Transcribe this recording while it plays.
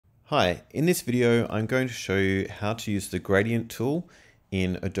Hi, in this video I'm going to show you how to use the gradient tool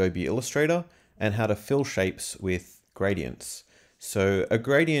in Adobe Illustrator and how to fill shapes with gradients. So a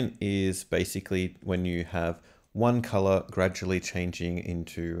gradient is basically when you have one color gradually changing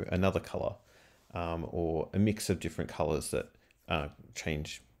into another color, or a mix of different colors that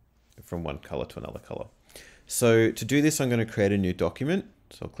change from one color to another color. So to do this, I'm going to create a new document.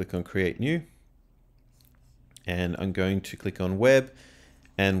 So I'll click on Create New, and I'm going to click on Web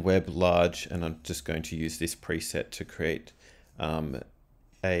and Web Large, and I'm just going to use this preset to create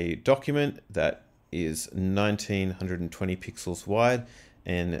a document that is 1920 pixels wide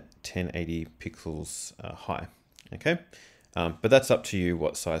and 1080 pixels high. Okay, but that's up to you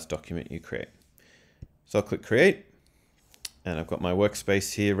what size document you create. So I'll click Create, and I've got my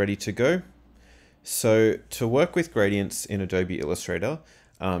workspace here ready to go. So to work with gradients in Adobe Illustrator,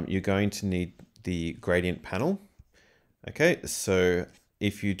 you're going to need the gradient panel. Okay, so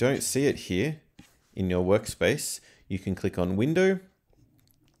if you don't see it here in your workspace, you can click on Window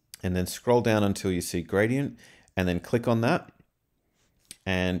and then scroll down until you see Gradient and then click on that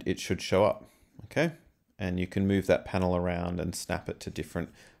and it should show up. Okay, and you can move that panel around and snap it to different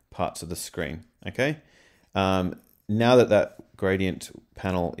parts of the screen. Okay, now that that gradient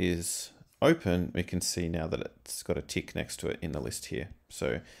panel is open, we can see now that it's got a tick next to it in the list here.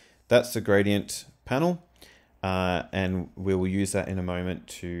 So that's the gradient panel. And we will use that in a moment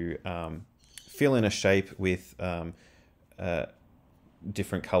to fill in a shape with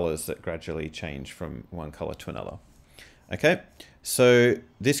different colors that gradually change from one color to another. Okay, so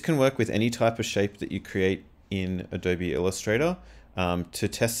this can work with any type of shape that you create in Adobe Illustrator. To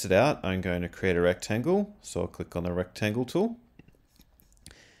test it out, I'm going to create a rectangle. So I'll click on the rectangle tool.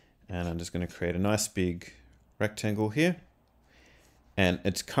 And I'm just going to create a nice big rectangle here. And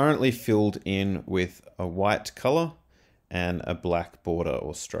it's currently filled in with a white color and a black border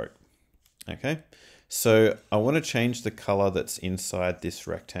or stroke. Okay, so I want to change the color that's inside this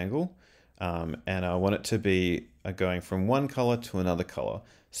rectangle, and I want it to be going from one color to another color.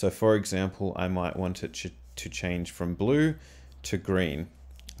 So for example, I might want it to change from blue to green.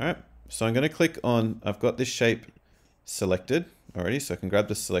 All right, so I'm going to click on, I've got this shape selected already, so I can grab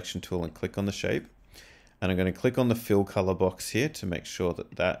the selection tool and click on the shape. And I'm going to click on the fill color box here to make sure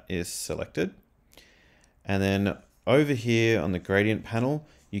that that is selected. And then over here on the gradient panel,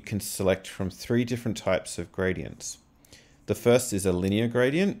 you can select from 3 different types of gradients. The first is a linear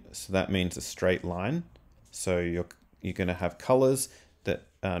gradient. So that means a straight line. So you're going to have colors that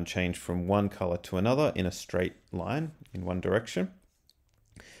change from one color to another in a straight line in one direction.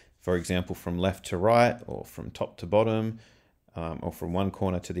 For example, from left to right, or from top to bottom, or from one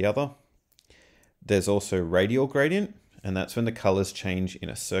corner to the other. There's also radial gradient, and that's when the colors change in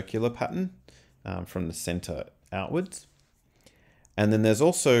a circular pattern from the center outwards. And then there's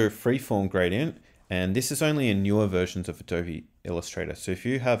also freeform gradient, and this is only in newer versions of Adobe Illustrator. So if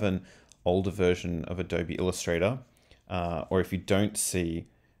you have an older version of Adobe Illustrator, or if you don't see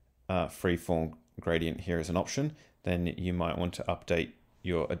freeform gradient here as an option, then you might want to update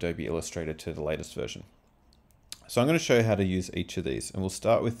your Adobe Illustrator to the latest version. So I'm going to show you how to use each of these, and we'll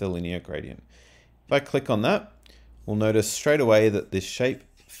start with the linear gradient. If I click on that, we'll notice straight away that this shape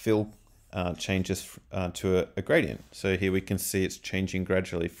fill changes to a gradient. So here we can see it's changing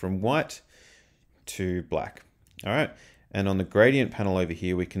gradually from white to black. All right, and on the gradient panel over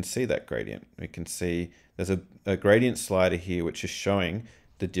here, we can see that gradient. We can see there's a gradient slider here, which is showing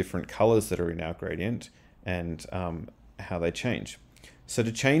the different colors that are in our gradient and how they change. So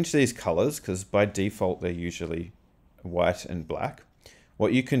to change these colors, because by default they're usually white and black,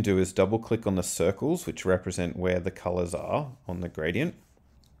 what you can do is double click on the circles, which represent where the colors are on the gradient.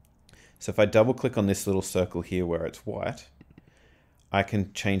 So if I double click on this little circle here where it's white, I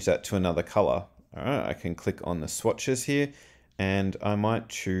can change that to another color. All right, I can click on the swatches here, and I might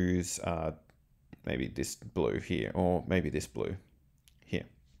choose maybe this blue here, or maybe this blue here.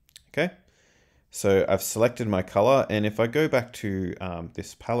 Okay, so I've selected my color, and if I go back to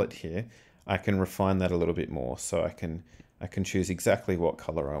this palette here, I can refine that a little bit more. So I can choose exactly what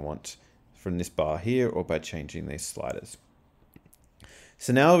color I want from this bar here, or by changing these sliders.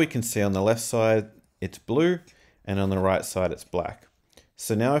 So now we can see on the left side, it's blue, and on the right side, it's black.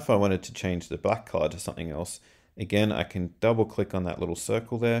 So now if I wanted to change the black color to something else, again, I can double click on that little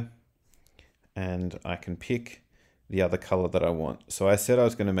circle there, and I can pick the other color that I want. So I said I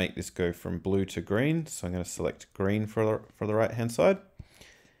was going to make this go from blue to green. So I'm going to select green for the right-hand side.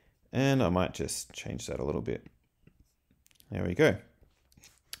 And I might just change that a little bit. There we go.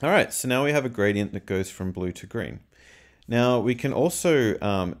 All right, so now we have a gradient that goes from blue to green. Now we can also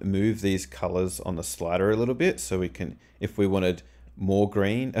move these colors on the slider a little bit. So we can, if we wanted more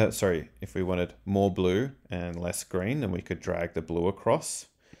green, if we wanted more blue and less green, then we could drag the blue across.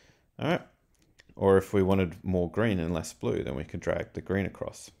 All right. Or if we wanted more green and less blue, then we could drag the green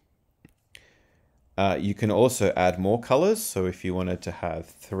across. You can also add more colors. So if you wanted to have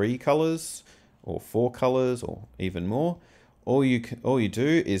 3 colors or 4 colors or even more, all you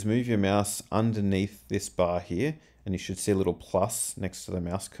do is move your mouse underneath this bar here, and you should see a little plus next to the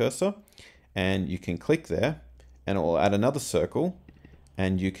mouse cursor, and you can click there and it will add another circle,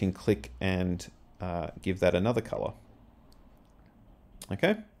 and you can click and give that another color.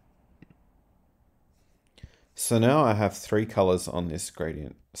 Okay. So now I have 3 colors on this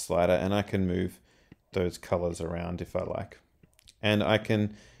gradient slider, and I can move those colors around if I like. And I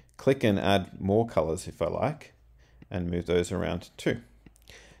can click and add more colors if I like, and move those around too.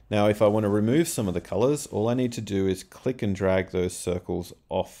 Now, if I want to remove some of the colors, all I need to do is click and drag those circles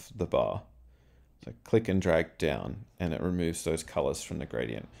off the bar. So click and drag down, and it removes those colors from the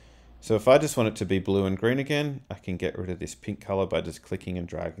gradient. So if I just want it to be blue and green again, I can get rid of this pink color by just clicking and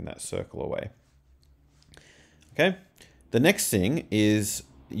dragging that circle away. Okay, the next thing is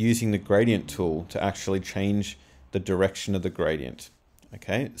using the gradient tool to actually change the direction of the gradient.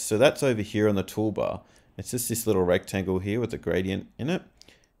 Okay, so that's over here on the toolbar. It's just this little rectangle here with the gradient in it.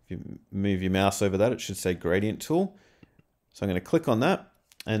 If you move your mouse over that, it should say gradient tool. So I'm going to click on that,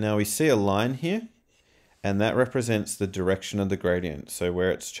 and now we see a line here, and that represents the direction of the gradient. So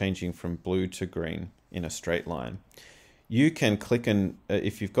where it's changing from blue to green in a straight line. You can click and,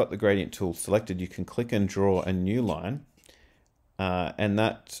 if you've got the gradient tool selected, you can click and draw a new line, and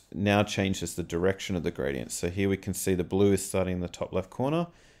that now changes the direction of the gradient. So here we can see the blue is starting in the top left corner,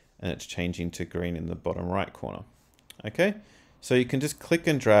 and it's changing to green in the bottom right corner. Okay, so you can just click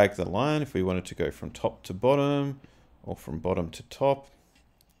and drag the line if we wanted to go from top to bottom, or from bottom to top,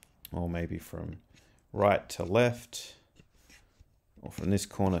 or maybe from right to left, or from this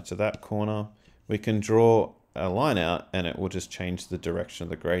corner to that corner. We can draw a line out, and it will just change the direction of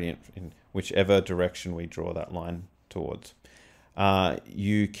the gradient in whichever direction we draw that line towards.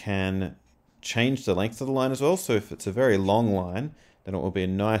 You can change the length of the line as well. So if it's a very long line, then it will be a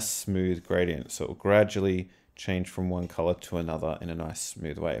nice smooth gradient. So it will gradually change from one color to another in a nice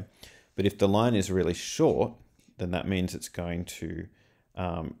smooth way. But if the line is really short, then that means it's going to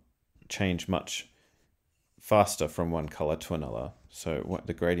change much faster from one color to another. So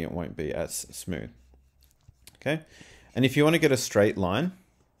the gradient won't be as smooth. Okay, and if you want to get a straight line,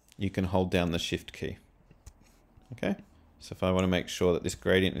 you can hold down the Shift key. Okay, so if I want to make sure that this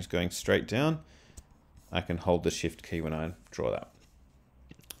gradient is going straight down, I can hold the Shift key when I draw that.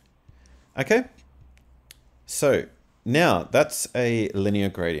 Okay, so now that's a linear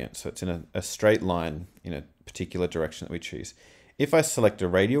gradient, so it's in a straight line in a particular direction that we choose. If I select a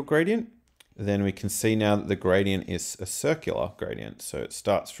radial gradient, then we can see now that the gradient is a circular gradient, so it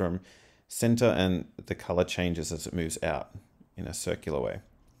starts from center and the color changes as it moves out in a circular way.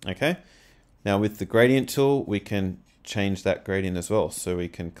 Okay, now with the gradient tool, we can change that gradient as well. So we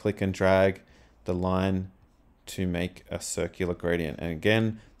can click and drag the line to make a circular gradient. And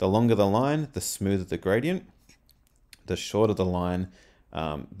again, the longer the line, the smoother the gradient. The shorter the line,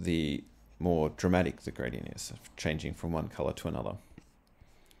 the more dramatic the gradient is, changing from one color to another.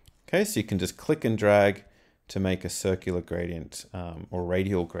 Okay, so you can just click and drag to make a circular gradient or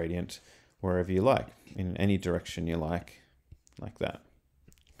radial gradient wherever you like, in any direction you like that.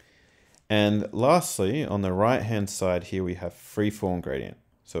 And lastly, on the right hand side here, we have freeform gradient.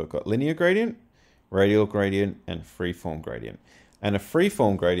 So we've got linear gradient, radial gradient, and freeform gradient. And a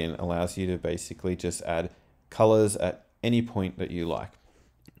freeform gradient allows you to basically just add colors at any point that you like.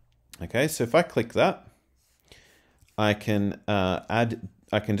 Okay, so if I click that, I can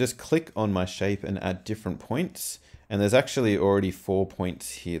just click on my shape and add different points. And there's actually already 4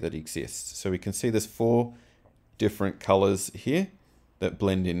 points here that exist. So we can see there's 4 different colors here that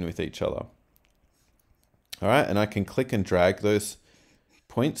blend in with each other. All right, and I can click and drag those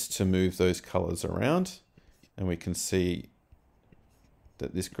points to move those colors around. And we can see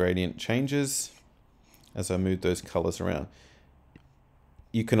that this gradient changes as I move those colors around.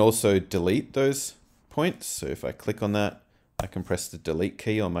 You can also delete those points. So if I click on that, I can press the delete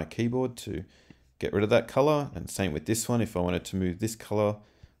key on my keyboard to get rid of that color. And same with this one. If I wanted to move this color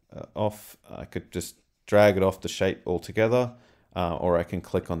off, I could just drag it off the shape altogether, or I can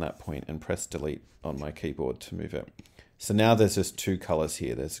click on that point and press delete on my keyboard to move it. So now there's just 2 colors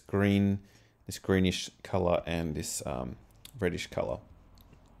here. There's green, this greenish color, and this reddish color.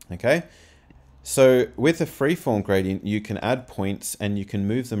 Okay. So with a freeform gradient, you can add points and you can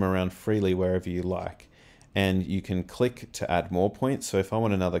move them around freely wherever you like. And you can click to add more points. So if I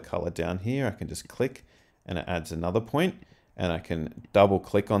want another color down here, I can just click and it adds another point. and I can double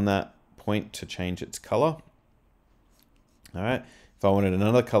click on that point to change its color. All right, if I wanted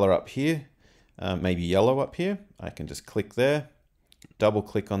another color up here, maybe yellow up here, I can just click there, double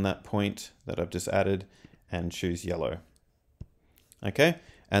click on that point that I've just added and choose yellow. Okay,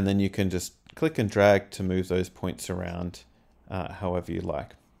 and then you can just click and drag to move those points around however you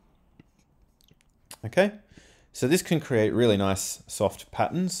like. Okay, so this can create really nice soft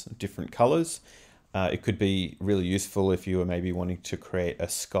patterns, different colors. It could be really useful if you were maybe wanting to create a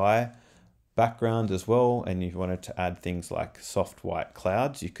sky background as well, and you wanted to add things like soft white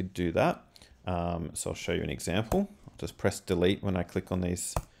clouds, you could do that. So I'll show you an example. I'll just press delete when I click on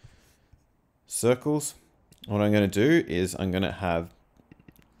these circles. What I'm going to do is I'm going to have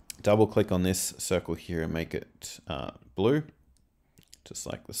double click on this circle here and make it blue, just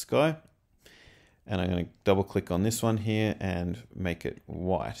like the sky. And I'm going to double click on this one here and make it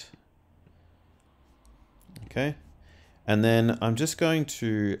white. Okay. And then I'm just going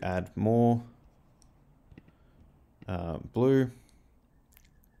to add more blue.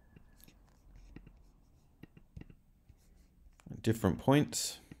 Different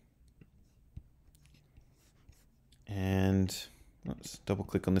points. And let's double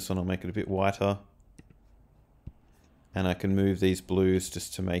click on this one. I'll make it a bit whiter. And I can move these blues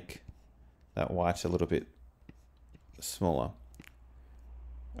just to make that white a little bit smaller.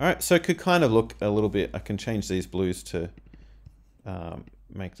 All right, so it could kind of look a little bit, I can change these blues to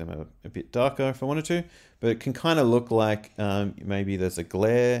make them a bit darker if I wanted to, but it can kind of look like maybe there's a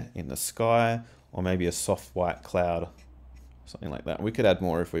glare in the sky, or maybe a soft white cloud, something like that. We could add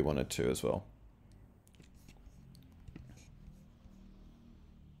more if we wanted to as well.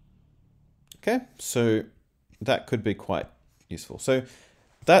 Okay, so that could be quite useful. So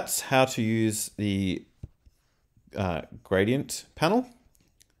that's how to use the gradient panel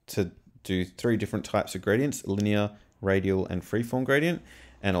to do 3 different types of gradients: linear, radial, and freeform gradient,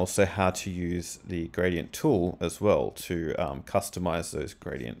 and also how to use the gradient tool as well to customize those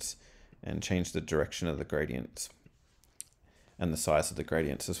gradients and change the direction of the gradients and the size of the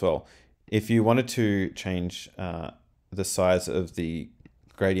gradients as well. If you wanted to change the size of the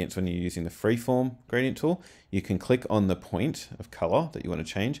gradients when you're using the freeform gradient tool, you can click on the point of color that you want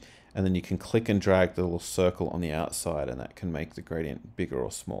to change, and then you can click and drag the little circle on the outside, and that can make the gradient bigger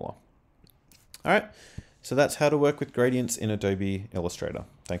or smaller. All right, so that's how to work with gradients in Adobe Illustrator.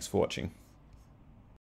 Thanks for watching.